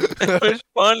 Goofy. It was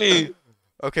funny.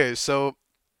 Okay, so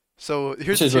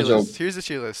here's the Change my tier joke. list. Here's the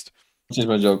tier list. Change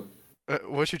my joke.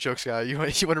 What's your joke, Sky? You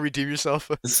want to redeem yourself?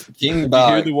 It's King You hear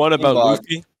Bog. the one about Bog.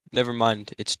 Luffy? Never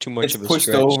mind. It's too much It's of a pushed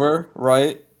stretch. over,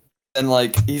 right? And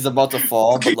like he's about to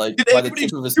fall, but like Did by the anybody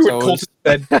tip of his hear what toes.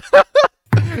 Colton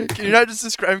said? Can you not just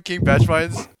describe King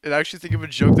Batchmines and actually think of a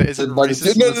joke that isn't Said by the racist?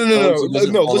 tip of his No, toes, he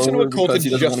doesn't no, fall listen to over what Colton because he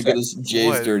doesn't just want to get said. his J's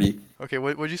What? dirty. Okay,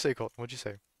 what'd you say, Colton? What'd you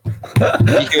say?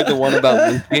 You hear the one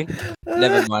about Luffy?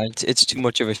 Never mind. It's too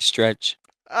much of a stretch.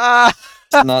 Ah!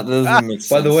 It's not. That doesn't make sense.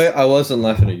 By the way, I wasn't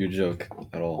laughing at your joke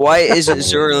at all. Why isn't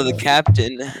Zoro the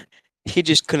captain? He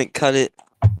just couldn't cut it.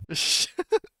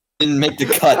 didn't make the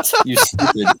cut. You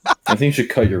stupid. I think you should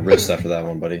cut your wrist after that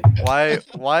one, buddy. Why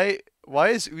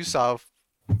is Usopp?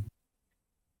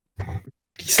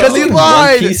 Because he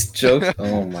lied! Piece joke.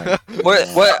 Oh my. What?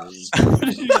 What's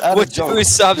joke?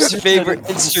 Usopp's favorite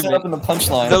Set instrument? up in the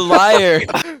punchline. The lyre.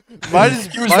 Mine is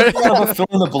He was mine, writing out of a fill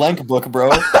in the blank book, bro.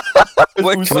 What Can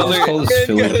we just color? call this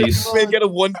Philly piece? Man, get a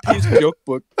One Piece joke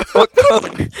book. What color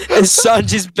is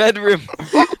Sanji's bedroom?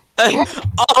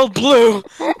 All blue.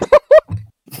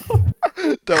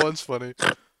 that one's funny.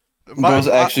 I was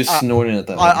actually snorting at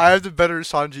that one. I have the better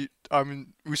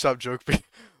Usopp joke.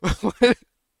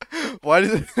 Why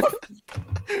does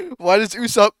why does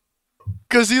Usopp?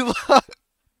 Cause he lied. All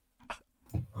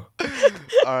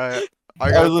right, I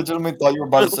I got. legitimately thought you were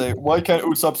about to say, "Why can't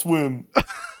Usopp swim?" 'Cause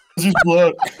he's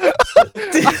black.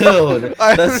 Dude,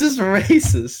 that's just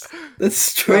racist. That's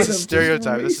straight That's a up just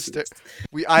stereotype. That's a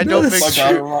racist. I know that's My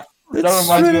fiction. God, true. that That's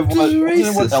reminds me straight of up what, just wasn't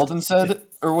it what racist. Eldon said,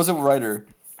 or was it Ryder?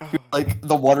 Like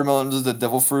the watermelon is the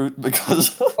devil fruit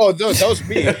because. Oh, no, that was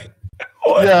me.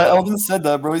 Yeah, Eldon said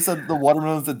that, bro. He said the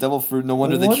watermelon is the devil fruit. No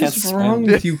wonder they What can't is swim. wrong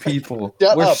with you people?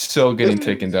 Shut We're up. so getting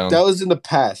taken down. That was in the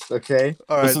past, okay?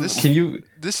 All right, Listen, this Can you?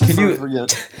 this Can is you?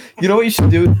 Forget. You know what you should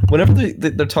do? Whenever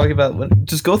they're talking about,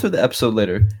 just go through the episode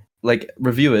later, like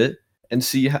review it and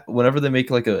see whenever they make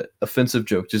like a offensive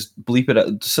joke, just bleep it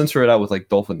out, censor it out with like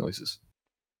dolphin noises.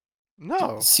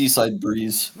 no, Seaside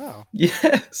breeze. no,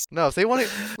 Yes. no. If they want to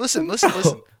listen.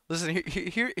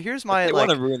 Here's my They like.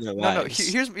 want to ruin their No, lives.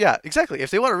 here's yeah, exactly.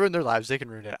 If they want to ruin their lives, they can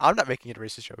ruin it. I'm not making it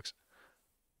racist jokes.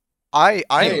 I'm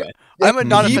Anyway. a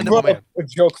non He offendable brought man. up a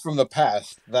joke from the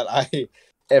past that I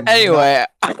am Anyway,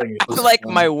 not bringing I it. like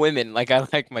my women like I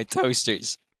like my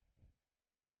toasters.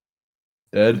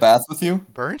 Ed, Bath with you?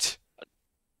 Burnt?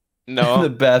 in No, the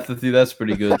bath with you. That's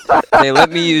pretty good. they let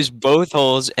me use both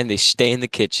holes and they stay in the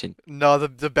kitchen. No,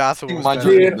 the bathroom was My better.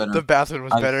 joke is better. The bathroom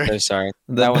was I'm better. so sorry.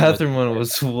 The That one was- bathroom one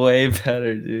was way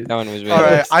better, dude. That one was really All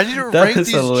right, good. I need to That rank is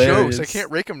these jokes. hilarious. I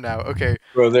can't rank them now. Okay,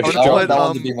 Bro, they're I'm I gonna strong. put, want that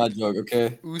one to um, be my joke, okay?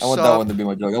 I want Usopp- that one to be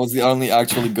my joke. That was the only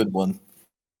actually good one.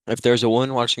 If there's a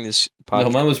woman watching this podcast, No,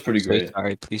 mine was pretty I'm so great.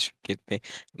 sorry, please forgive me.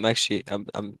 I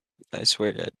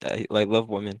swear, I love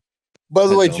women. By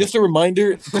the I way, don't. just a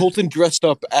reminder, Colton dressed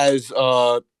up as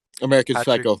American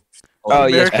Patrick. Psycho. Oh,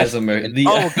 yes. American- As American.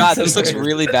 Oh god, this looks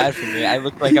really bad for me. I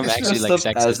look like I'm actually like Dressed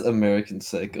up as sexist. American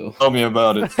Psycho. Tell me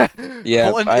about it. Yeah,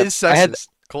 Colton I- is I had- sexist.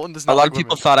 Colton does A not lot like of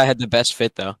people women. thought I had the best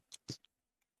fit though.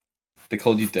 They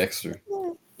called you Dexter.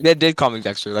 They did call me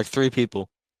Dexter, like 3 people.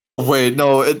 Wait,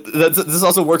 no, this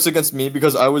also works against me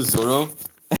because I was Zoro.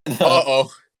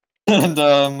 Uh-oh. And,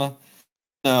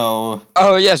 no.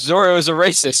 Oh yes, Zoro is a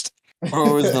racist.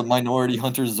 Zoro is the minority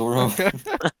hunter Zoro.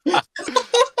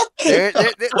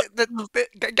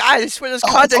 Guys, there's Oh,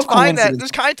 context it's all behind that. coincidence.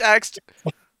 There's context.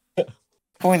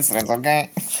 Coincidence, okay?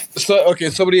 So, okay,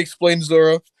 somebody explain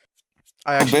Zoro.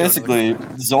 I actually don't know the Basically,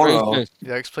 context. Zoro,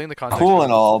 Yeah, explain the context. cool bro.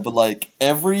 and all, but like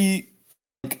every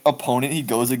opponent he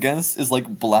goes against is like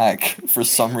black for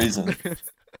some reason.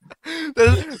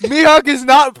 Mihawk is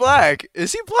not black.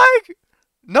 Is he black?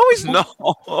 No, he's No.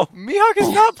 Mihawk is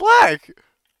not black.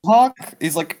 Hawk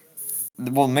is like,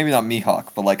 well, maybe not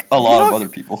Mihawk, but like a lot of Mihawk- other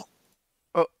people.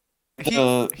 Oh,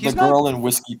 The he's girl not. in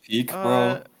Whiskey Peak,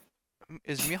 bro.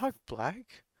 Is Mihawk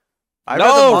black? I read the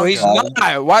No, manga. he's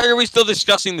not. Why are we still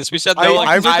discussing this? We said no.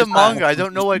 I read the 5 manga. times. I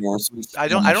don't know what. I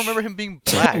don't remember him being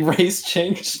black. Race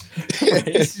change.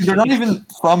 You're not even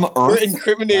from We're Earth.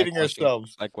 incriminating Black question.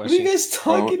 ourselves. Black What are you question. guys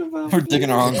talking about? We're digging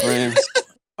our own graves.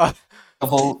 Uh,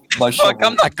 Shovel by Fuck, shovel.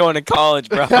 I'm not going to college,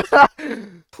 bro.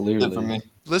 Did Clearly. for me.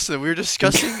 Listen, we were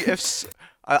discussing if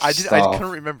I Stop.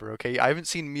 couldn't remember. Okay, I haven't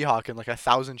seen Mihawk in like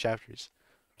 1,000 chapters.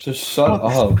 Just shut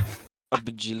up. A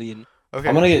bajillion.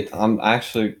 Okay. I'm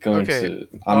actually going Okay, to.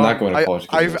 I'm not going to college.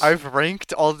 I've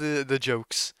ranked all the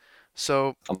jokes.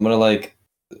 So I'm gonna like.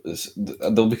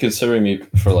 They'll be considering me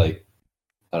for like,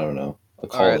 I don't know, a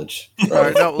college,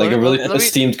 Alright, no, like let a me- really let me-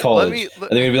 esteemed college. me- And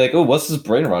they're gonna be like, "Oh, what's this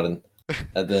brain rotting?"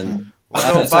 And then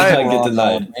Well, no, that's how I by- get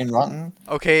denied. Brain rotten.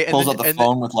 okay, and Pulls then, out the and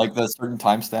phone with like the certain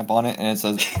timestamp on it, and it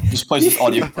says, just plays this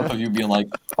audio clip of you being like,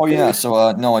 "Oh yeah,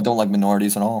 so no, I don't like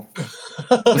minorities at all."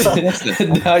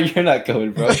 Now you're not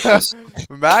going, bro. then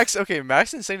Max. Okay,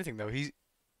 Max didn't say anything though. He's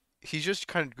just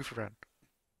kind of goof around.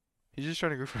 He's just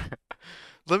trying to goof around.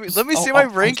 Let me say my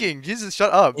ranking. Jesus,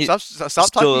 shut up. He- Stop talking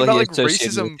Still, about he like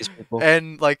associated with racism these people.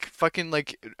 and like fucking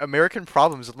like American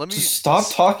problems. Let me Just stop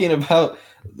talking about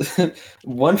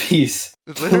One Piece,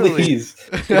 Literally. please.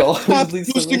 It always Stop leads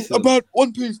to boasting racism. about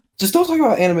One Piece. Just don't talk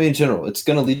about anime in general. It's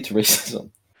gonna lead to racism.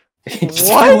 It's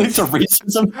What? gonna lead to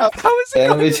racism. How is it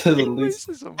Anime going to to the be least-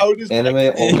 racism? How does Anime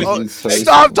always Oh, leads to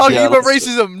Stop racism. talking Yeah, about let's-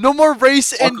 racism. No more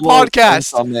race in Talk about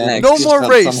podcast. Chainsaw Man. No It's more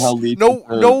gonna race. somehow lead No,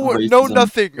 to no, no, racism.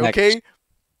 nothing. Next. Okay.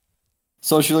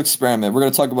 Social experiment. We're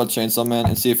gonna talk about Chainsaw Man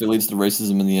and see if it leads to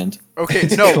racism in the end. Okay.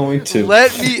 It's No. going to.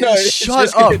 Let me No, it's shut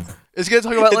just up. gonna- It's gonna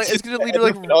talk about like it's it's just gonna lead to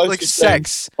like gonna- like just saying-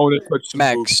 sex.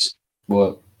 Max,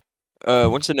 What?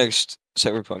 when's the next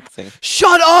Cyberpunk thing?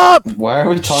 Shut up. Why are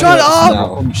we talking Shut about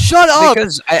up! this now? Shut up!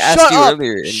 Because I asked Shut you up!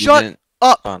 earlier and Shut you didn't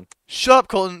up! respond. Shut up,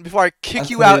 Colton, before I kick I'll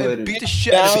you tell out you and later, beat the dude.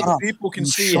 shit out of Now you. people can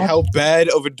You see shut how bad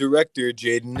of a director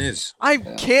Jaiden is. I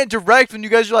Yeah. can't direct when you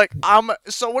guys are like,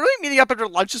 so what are we meeting up after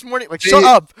lunch this morning? Like, shut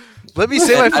up! Let me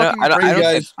say my I fucking don't, phrase.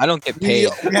 Guys, I don't get We, paid.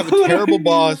 we have a terrible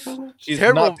boss. He's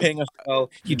Terrible- not paying us well.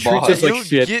 He Boss. treats us You like don't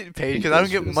shit. get paid He because I don't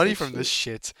does get treat us money like from shit. this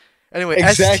shit. Anyway,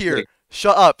 Exactly. S tier.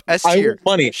 Shut up. S I tier. want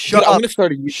money. Shut Dude, I'm up. gonna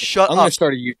start a union. Shut I'm gonna up.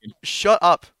 start a union. Shut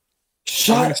up.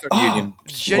 I'm gonna Shut start a union. up.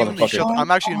 Genuinely Motherfucker. shut up.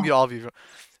 I'm actually gonna mute all of you.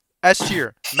 S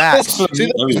tier. Max. See,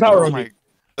 that's power Oh on my. me.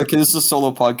 Okay, this is a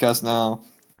solo podcast now.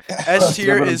 S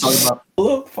tier We're gonna is. talk about-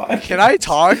 Hello, fine. Can I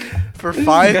talk for This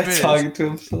 5 guy minutes? talking to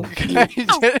himself. Can I get-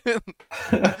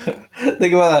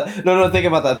 Think about that. No, think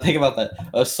about that. Think about that.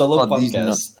 A solo Oh, these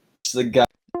podcast. It's the guy.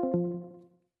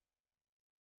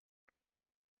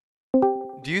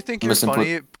 Do you think you're Listen,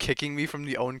 funny at kicking me from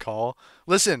the own call?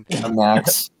 Listen,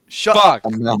 Max. shut up.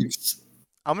 Fuck. Max.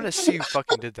 I'm gonna see who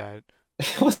fucking did that.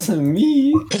 It wasn't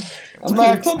me. I'm at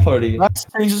Max. a club party. Max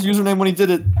changed his username when he did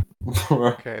it.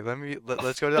 Okay,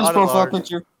 let's go to the His auto profile log. Let's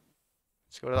picture.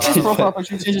 go to the His auto log. profile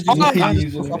picture. He changed his Oh my username God. and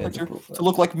his profile picture to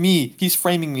look like me. He's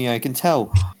framing me. I can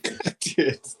tell.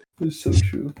 Dude, It's so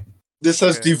true. this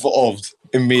has Okay. devolved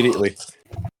immediately.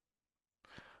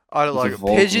 Auto log.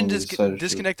 Evolved Pigeon when we decided to-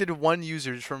 disconnected one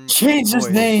user from. Change his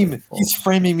Void. name. He's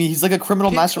framing me. He's like a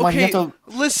criminal mastermind. Okay, You have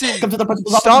to listen. come to the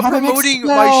principal's office Stop and have him promoting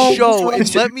my expelled. show and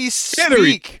It's let me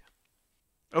Hillary. speak.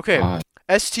 Okay, God.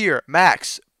 S tier.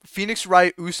 Max. Phoenix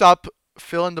Wright. Usopp.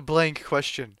 Fill in the blank.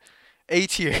 Question. A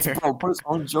tier. Bro, put his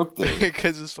own joke there.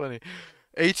 Because it's funny.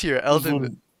 A tier.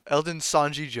 Eldon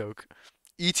Sanji joke.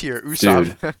 E tier. Dude.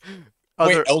 Usopp.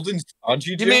 Other. Wait, Eldon's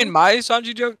Sanji You mean my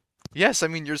Sanji joke? Yes, I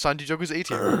mean your Sanji joke was A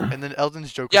tier, and then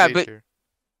Eldon's joke was Yeah, A but- tier.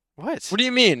 What? What do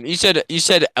you mean? You said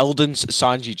Eldon's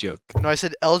Sanji joke. No, I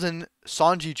said Eldon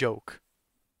Sanji joke.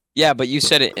 Yeah, but you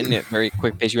said it in a very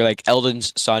quick pace. You were like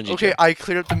Eldon's Sanji Okay, joke. I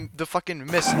cleared up the fucking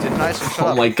miss, didn't I? So shut Oh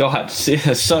up. my god.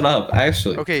 Yeah, shut up.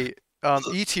 Actually. Okay,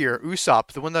 E tier,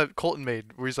 Usopp, the one that Colton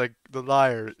made, where he's like the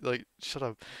liar. Like, shut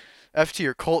up. F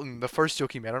tier, Colton, the first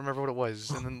joke he made. I don't remember what it was.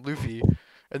 And then Luffy,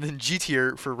 and then G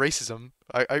tier for racism.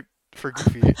 I for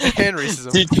Goofy and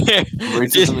racism.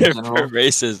 Racism in general. for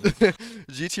racism.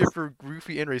 G tier for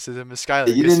Goofy and racism is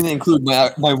Skyler. You didn't include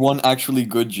my one actually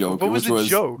good joke, What was which the was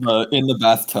joke? In the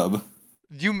bathtub.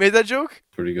 You made that joke?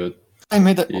 Pretty good. I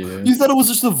made that. Yeah. You thought it was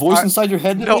just the voice I- inside your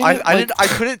head? that No, made it? I Like, didn't. I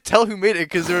couldn't tell who made it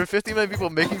because there were 50 million people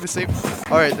making the same.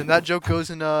 All right, then that joke goes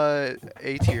in A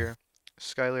tier.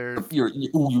 Skyler. You're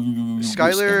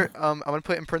Skyler. I'm gonna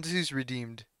put in parentheses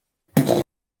redeemed.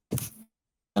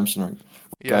 I'm sorry.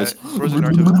 Yeah, Guys. Frozen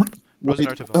Naruto. Rosen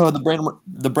Wait, Arteville.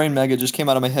 the brain maggot just came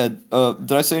out of my head.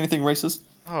 Did I say anything racist?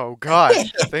 Oh God!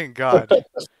 Thank God.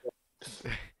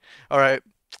 All right.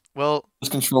 Well, It was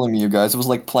controlling me, you guys. It was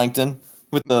like plankton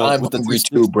with I'm the hungry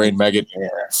three too, brain maggot.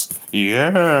 Yes.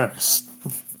 Yes.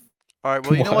 all right.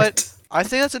 Well, you know what? I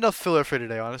think that's enough filler for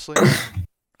today. Honestly.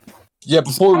 Yeah,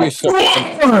 before we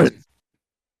start,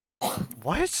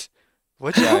 What?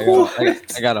 What? Yeah,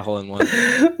 I got a hole in one.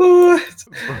 What?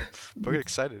 Bro, get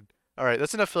excited. All right.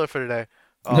 That's enough filler for today.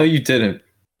 No, you didn't.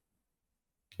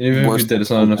 Even if you Worst did, it's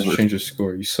not enough to episode change your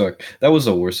score. You suck. That was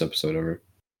the worst episode ever. It's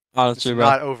Honestly, bro.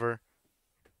 not over.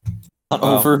 Not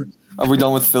Wow. over. Are we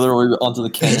done with filler or are we onto the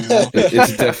canon now?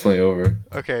 It's definitely over.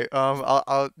 Okay.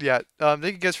 Yeah. Thank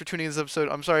you guys for tuning in this episode.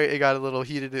 I'm sorry it got a little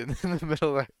heated in the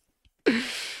middle there.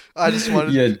 I just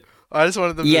wanted. Yeah. I just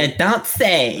wanted them. Don't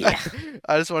say.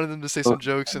 I just wanted them to say some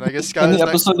jokes, and I guess In Skyler's the not.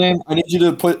 episode name, I need you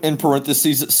to put in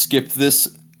parentheses, skip this.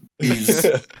 Please.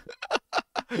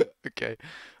 Okay.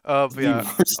 But yeah.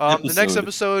 The next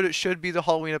episode should be the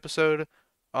Halloween episode.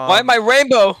 Why am I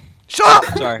rainbow? Shut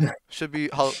up! Sorry. Should be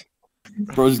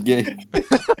Bro's gay.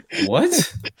 What?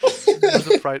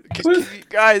 the Pride.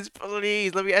 Guys,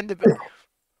 please let me end it.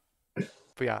 But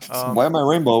yeah. Why am I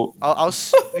rainbow?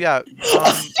 Yeah.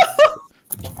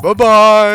 Bye bye.